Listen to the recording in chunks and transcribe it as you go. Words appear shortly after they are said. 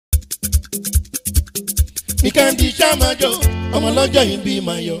mikandy ṣàmájò ọmọ lọ́jọ́ ìbí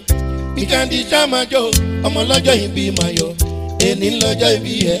máa yọ̀ mikandy ṣàmájò ọmọ lọ́jọ́ ìbí máa yọ̀ ẹni lọ́jọ́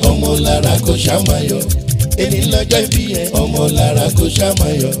ìbí ẹ ọmọ lára kò ṣàmáyọ̀ ẹni lọ́jọ́ ìbí ẹ ọmọ lára kò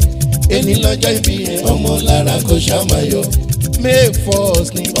ṣàmáyọ̀ ẹni lọ́jọ́ ìbí ẹ ọmọ lára kò ṣàmáyọ̀ May 1st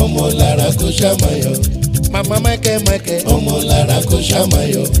ni ọmọ lára kò ṣàmáyọ̀ mama Michael ọmọ lára kò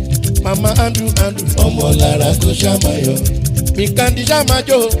ṣàmáyọ̀ mama Andrew ọmọ lára kò ṣàmáyọ̀ mikandy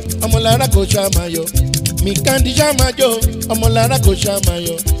ṣàmájò ọmọ lára kò ṣàmáyọ̀ mikandy ṣàmájò ọmọ lára kò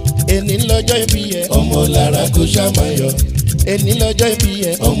ṣàmáyọ̀ ẹni lọ́jọ́ ìbí ẹ ọmọ lára kò ṣàmáyọ̀ ẹni lọ́jọ́ ìbí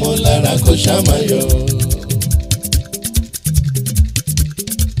ẹ ọmọ lára kò ṣàmáyọ̀.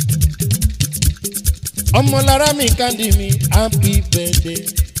 ọmọ lára mikandy mi happy birthday.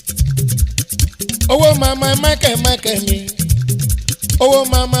 owó mama Michael mi owó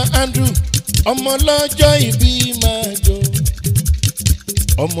mama Andrew ọmọ lọ́jọ́ ìbí máa jó.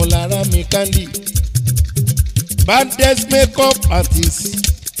 ọmọ lára mikandy baddest makeup artist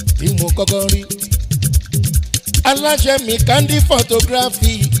tí mo kọ́kọ́ rí. aláṣẹ mikandy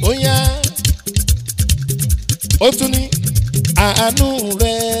photography ó yá. ó tún ní àánú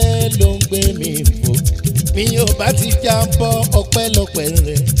rẹ ló ń gbé mi fò mi ò bá ti jábọ́ ọpẹ́lọpẹ́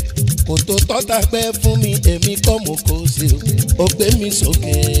rẹ kò tó tọ́ta pẹ́ fún mi èmi kọ́ mo kó sí o ó gbé mi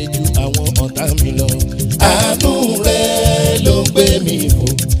sókè ju àwọn ọ̀tá mi lọ. àánú rẹ ló ń gbé mi fò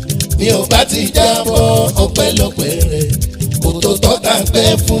mi ò bá ti jábọ́ ọpẹ́lọpẹ́ rẹ kò tó tọ́ta pẹ́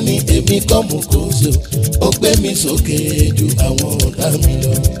fún mi èmi kọ́ mo kó sí o ó gbé mi sókè ju àwọn ọ̀tá mi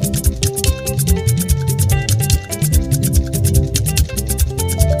lọ.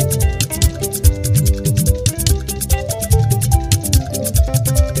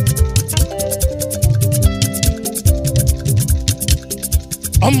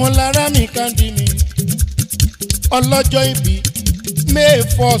 ọmọ lára mikandy mi ọlọ́jọ́ ìbí May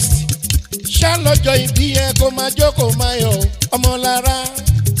 1st ṣá lọ́jọ́ ìbí ẹ kó máa jókòó máa yọ̀ ọmọ lára.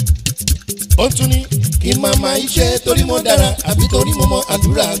 ó tún ní kí màmá iṣẹ́ torí mo dára àbí torí mo mọ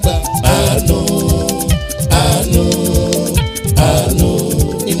àdúrà gbà. àánú àánú àánú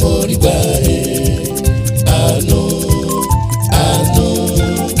ni mo rí gbà ẹ́ àánú àánú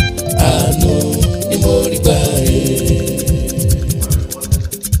àánú ni mo rí gbà ẹ́.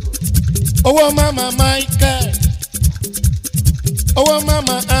 owó mama Michael owó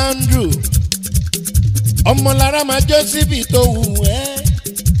mama Andrew ọmọ lára máa jó síbi tó wù ẹ́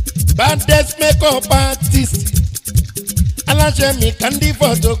baddest makeup artist aláṣẹ mikandy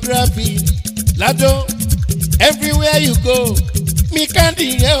photography lado everywhere you go mikandy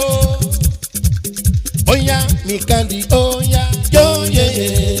yẹ o oya mikandy oya yo yeye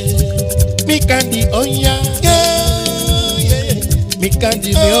mikandy oya yo yeye mikandy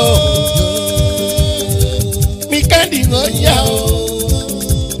mi o. mikandy oya o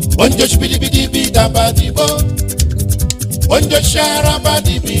onjo shibidi bi daba dibo onjo sharaba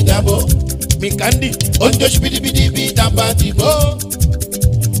dibi dabo mikandy onjo shibidi bi daba dibo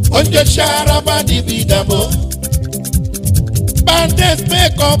onjo sharaba dibi dabo baddest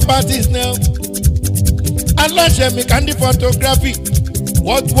makeup artist now aláṣẹ mikandy photography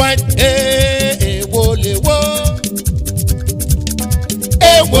worldwide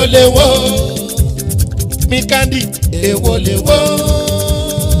wo mikandy èwo lè wo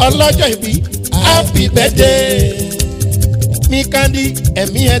ọlọ́jọ́ ìbí happy birthday mikandy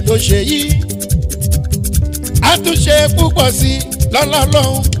ẹ̀mí ẹ̀ tó ṣe yìí àtúnṣe púpọ̀ sí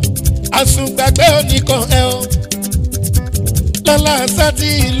lọ́lọ́lọ́hún àsùngbàgbé oníkan ẹ̀ o lọ́lá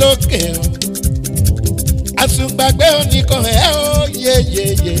sátì lókè o àsùngbàgbé oníkan ẹ̀ o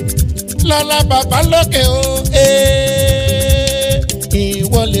yeyeye lọ́lá bàbá lókè o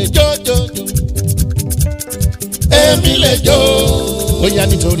ìwọ lè jójójó èmi lè jó. ó yá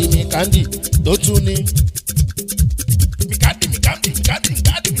nítorí mikandy tó tún ní.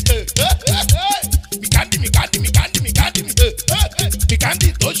 mikandy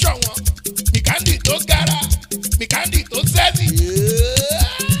tó ṣọ̀wọ́n mikandy tó gara mikandy tó sẹ́ẹ̀sì.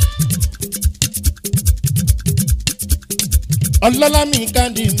 ọlọ́lá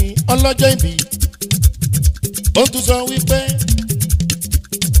mikandy mi ọlọ́jọ́ ìbí ó tún sọ wípé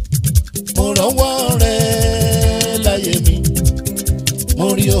mo rọ́wọ́ rẹ̀ láyé mi mo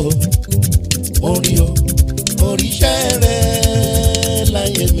rí o mo rí iṣẹ́ rẹ̀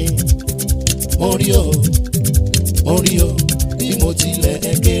láyé mi mo rí o bí mo tilẹ̀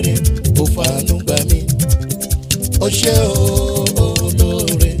kéré ó fàánú gbà mí ó ṣé o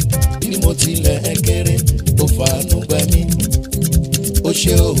olóore bí mo tilẹ̀ kéré ó fàánú gbà mí ó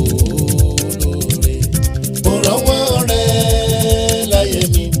ṣé o olóore mo rọ́wọ́ rẹ̀ láyé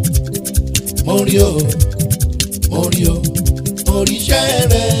mi mo rí o mo rí iṣẹ́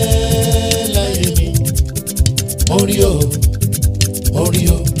rẹ̀ láyé mi o mo rí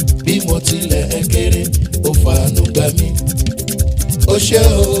o bí mo tilẹ̀ kéré ó fàánú gbà mí. Ó ṣé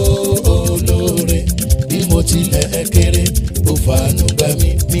o olóore bí mo tilẹ̀ kéré ó fàánú gbà mí.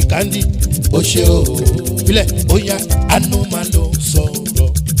 Mikandi ó ṣé o filẹ̀ ó yá àánú máa ló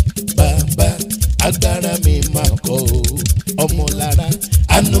sọ̀rọ̀ bàbá agbára mi máa kọ́ o ọmọ lára.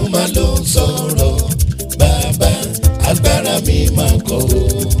 Àánú máa ló sọ̀rọ̀ bàbá agbára mi máa kọ́ o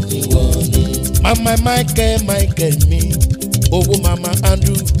ìwọ ni. Mama Michael mi owó mama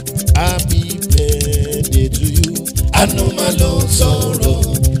Andrew happy birthday to you. Àánú máa ló sọ̀rọ̀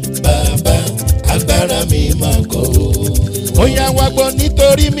bàbá agbára mi máa kọ́ o. Ó yá wá gbọ́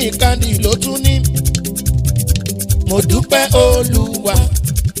nítorí Mikandi ló tún ní. Mo dúpẹ́ Olúwa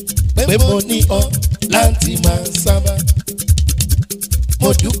pé mo ní ọ láti máa sábà. Mo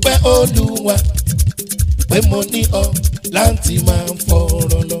dúpẹ́ Olúwa pé mo ní ọ láti máa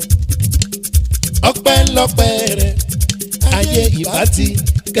fọ̀rọ̀ lọ. Ọpẹ́lọpẹ́ rẹ̀ ayé ìbá ti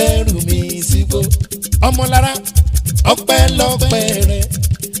kẹ́rù mi sígbó. Ọmọlára ọpẹ́lọpẹ́ rẹ̀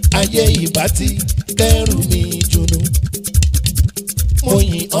ayé ìbá ti kẹ́rù mi jùnú. Mo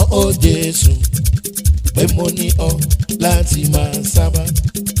yìn ọ́ o Jésù pé mo ní ọ láti máa sábà.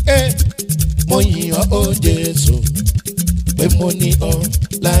 Mo yìn ọ́ o Jésù pé mo ní ọ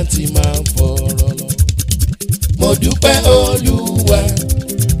láti máa fọ̀rọ̀ lọ. Mo dúpẹ́ Olúwa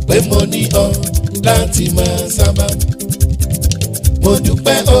pé mo ní ọ láti máa sábà. Mo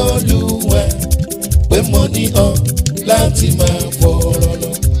dúpẹ́ Olúwa pé mo ní ọ láti máa fọ̀rọ̀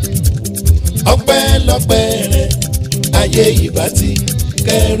lọ. Ọpẹ́lọpẹ́ rẹ̀ ayé ìbá ti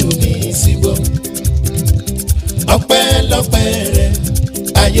kẹ́rù mi sígbó. Ọpẹ́lọpẹ́ rẹ̀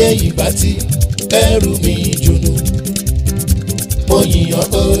ayé ìbá ti kẹ́rù mi jùnú. Mo yìn ọ́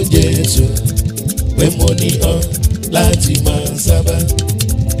o Jésù pé mo ní ọ láti máa sábà.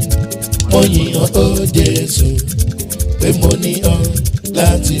 Mo yìn ọ́ o Jésù pé mo ní ọ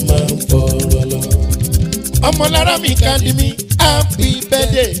láti máa fọ̀rọ̀ lọ. Ọmọlára Mikandi mi happy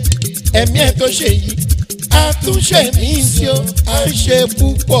birthday ẹ̀mí ẹ̀ tó ṣe yìí àtúnṣe mi sí o à ń ṣe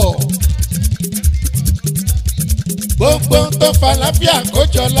púpọ̀. Gbogbo tó fa láfíà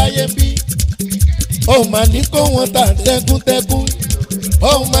kójọ láyé bí. Ó máa ní kó wọn tà tẹ́kúntẹ́kún.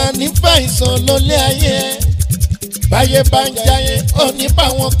 Ó máa ní fàìsàn lólé ayé ẹ. Báyé bá ń jayé ó ní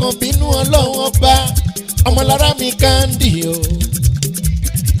báwọn kan bínú Ọlọ́run bá. Ọmọlára Mikandi o.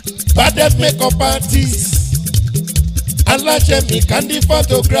 Baddest makeup artist. Aláṣẹ Mikandi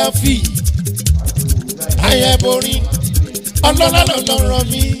photography. Ayẹ̀borin ọlọ́lá lọ́rọ̀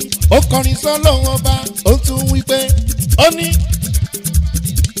mi. Ó kọrin sọ́lọ́run ọba ó tún wí pé ó ní.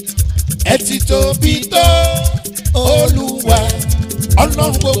 Ẹ ti tóbi tó Olúwa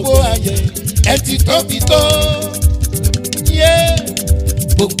Ọlọ́run gbogbo ayé. Ẹ ti tóbi tó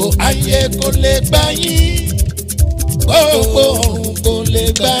gbogbo ayé kò lè gbà yín. Gbogbo ọ̀run kò lè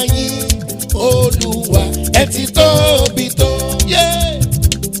gbà yín Olúwa. Ẹ ti tóbi tó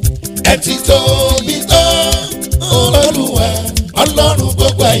ẹ ti tóbi tó Olúwa Ọlọ́run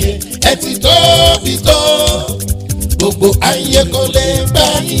gbogbo ayé. Ẹ ti tóbi tó gbogbo ayé kò lè gbà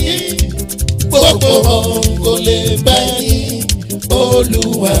yín. Gbogbo ọ̀run kò lè gbà yín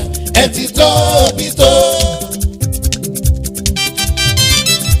Olúwa. Ẹ ti tóbi tó.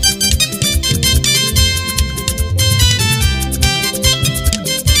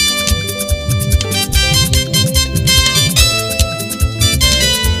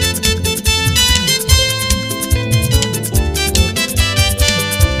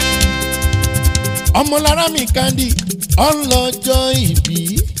 Ọmọlára Mikandi ọlọ́jọ́ ìbí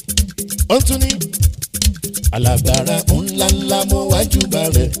ó tún ní. Alágbára ńláńlá mo wájú bá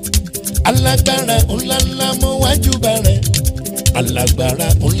rẹ̀. Alágbára ńláńlá mo wájú bá rẹ̀. Alágbára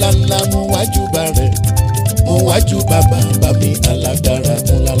ńláńlá mo wájú bá rẹ̀. Mo wájú bá bàbá mi alágbára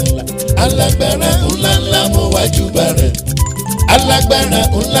ńláńlá. Alágbára ńláńlá mo wájú bá rẹ̀. Alágbára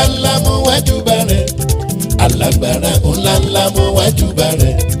ńláńlá mo wájú bá rẹ̀. Alágbára ńláńlá mo wájú bá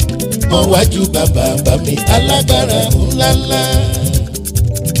rẹ̀. Mo wájú bàbá mi alágbára ńláńlá.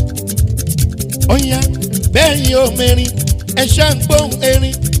 Ó yá bẹ́ẹ̀ yín ó mẹ́rin ẹ ṣá ń gbóhùn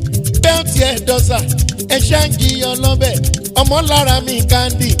erin. Bẹ́ẹ̀ tiẹ̀ dọ́sà ẹ ṣá ń jiyàn lọ́bẹ̀. Ọmọlára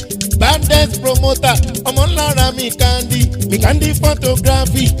Mikandi baddest promoter. Ọmọlára Mikandi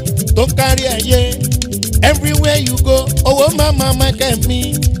photography tó kárí ayé. Everywhere you go owó mama Michael mi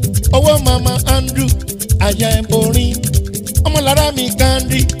owó mama Andrew Ayẹ̀borin. Ọmọlára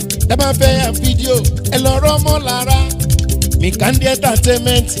Mikandi dábàá fẹ́ ya fídíò ẹ lọ rọ́ Ọmọlára Mikandi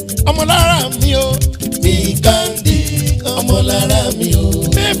entertainment. Ọmọlára mi o Mikandi Ọmọlára mi o.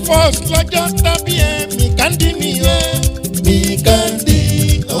 May 1st lọ́jọ́ tàbí ẹ Mikandi mi o. Mikandi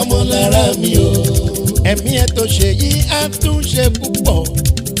Ọmọlára mi o. ẹ̀mí ẹ̀ tó ṣe yí á tún ṣe púpọ̀.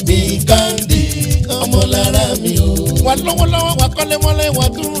 Mikandy ọmọlára mi o. wà lọ́wọ́lọ́wọ́ wà kọ́lé mọ́lẹ̀ wà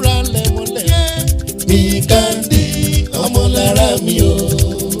tún ra lẹ̀ mọ́lẹ̀. Mikandy ọmọlára mi o.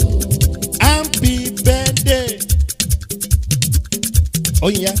 Happy birthday. ó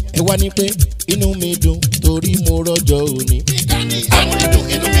yá ẹ wá ní pé inú mi dùn torí mo rọ́jọ́ òní. Mikandy amúlùdùn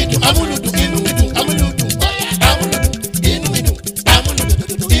inú mi dùn amúlùdùn inú mi dùn amúlùdùn amúlùdùn inú mi dùn amúlùdùn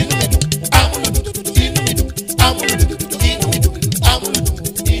inú mi dùn amúlùdùn inú mi dùn amúlùdùn inú mi dùn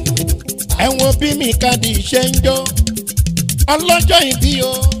amúlùdùn inú mi dùn. ẹ̀wọ̀n bí Mikandy ṣe ń jó ọlọ́jọ́ ìbí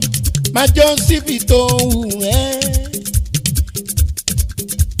o máa jó síbi tó wù ẹ́.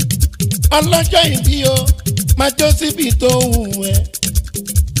 ọlọ́jọ́ ìbí o máa jó síbi tó wù ẹ́.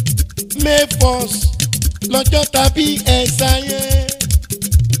 May 1st lọ́jọ́ tàbí ẹ̀sáyé.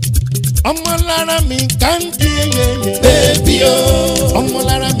 ọmọlára Mikandy yeye. bébí o.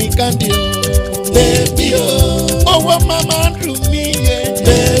 ọmọlára Mikandy o. bébí o. owó mama dùn mí yẹ.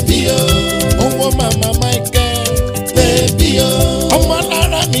 bébí o. owó mama Michael. bébí o.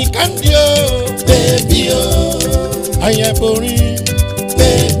 ọmọlára Mikandy o. bébí o. ayẹ̀borí.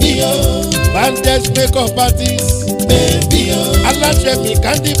 bébí o. Bandes makeup artist. bébí o. aláṣẹ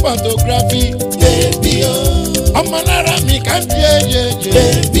Mikandy photography. bébí o. ọmọlára Mikandy yeye.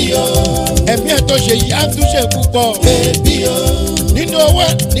 bébí o. ẹ̀mí ẹ̀ tó ṣe yìí á tún ṣe púpọ̀. bébí o. nínú owó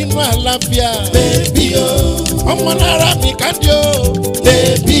nínú àlàáfíà. bébí o. ọmọlára Mikandy o.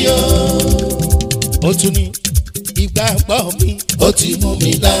 bébí o. ó tún ní ìgbàgbọ́ mi. ó ti mú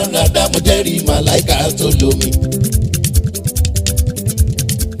mi lára dá mo jẹ́rìí màláìka tó lómi.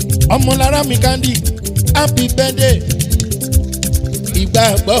 ọmọlára Mikandy happy birthday.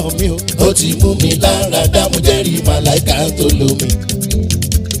 ìgbàgbọ́ mi o. ó ti mú mi lára dá mo jẹ́rìí màláìka tó lómi.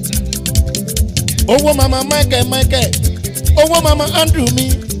 owó mama Michael owó mama Andrew mi.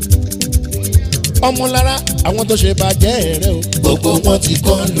 ọmọlára àwọn tó ṣe bàjẹ́ rẹ o. gbogbo wọn ti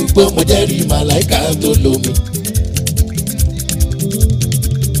kọ́ lùgbọ́ mo jẹ́rìí màláìka tó lómi.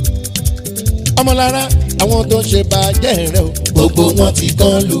 ọmọlára àwọn tó ṣe bàjẹ́ rẹ o. gbogbo wọn ti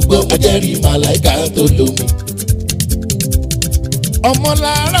kọ́ lùgbọ́ mo jẹ́rìí màláìka tó lómi.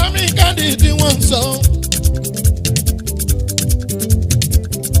 ọmọlára Mikandy tí wọ́n ń sọ.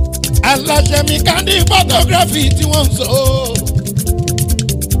 aláṣẹ Mikandy photography tí wọ́n ń sọ.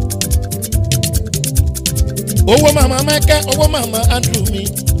 owó mama Michael owó mama Andrew mi.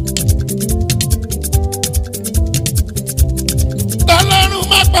 tọ́lọ́run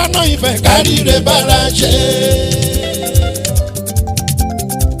má paná ìfẹ́ kárí rẹ̀ bára ṣe.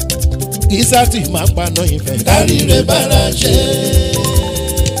 Ìsàtì má paná ìfẹ́ kárí rẹ̀ bára ṣe.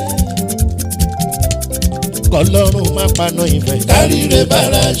 kọ́lọ́run má paná ìfẹ́ kárí rẹ̀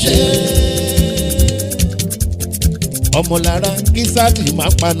bára ṣe. ọmọlára Ìsàtì má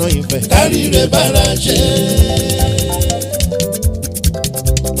paná ìfẹ́ kárí rẹ̀ bára ṣe.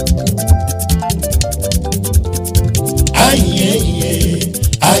 ayẹyẹ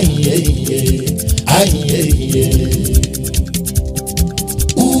ayẹyẹ ayẹyẹ.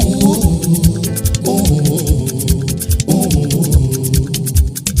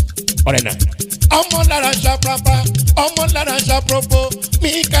 ọ̀rẹ́ náà. ọmọlára ṣàprápá ọmọlára ṣàprópó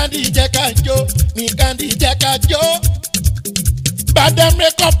Mikandy jẹ́ ká jó Mikandy jẹ́ ká jó Bandes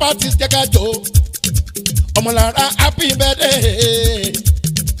makeup artist jẹ́ ká jó ọmọlára happy birthday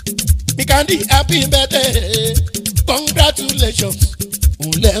Mikandy happy birthday congratulations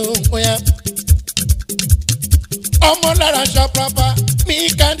ǹlẹ́ òǹkọ́yà. ọmọlára ṣàprápá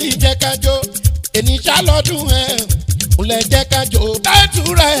Mikandy jẹ́ ká jó ènìṣà lọ́dún ẹ̀ ǹlẹ́ jẹ́ ká jó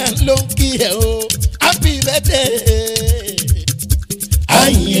táìtúrà ẹ̀ ló ń kí ẹ̀ o happy birthday.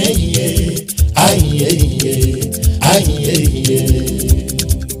 ayẹyẹ ayẹyẹ ayẹyẹ.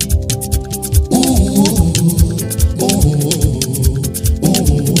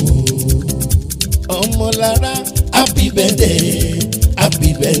 ọmọlára happy birthday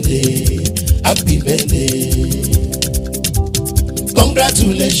happy birthday happy birthday.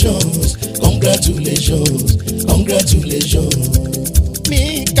 congratulations congratulations congratulations.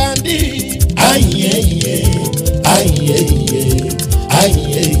 Mikandy ayẹyẹ ayẹyẹ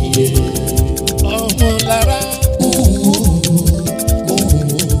ayẹyẹ.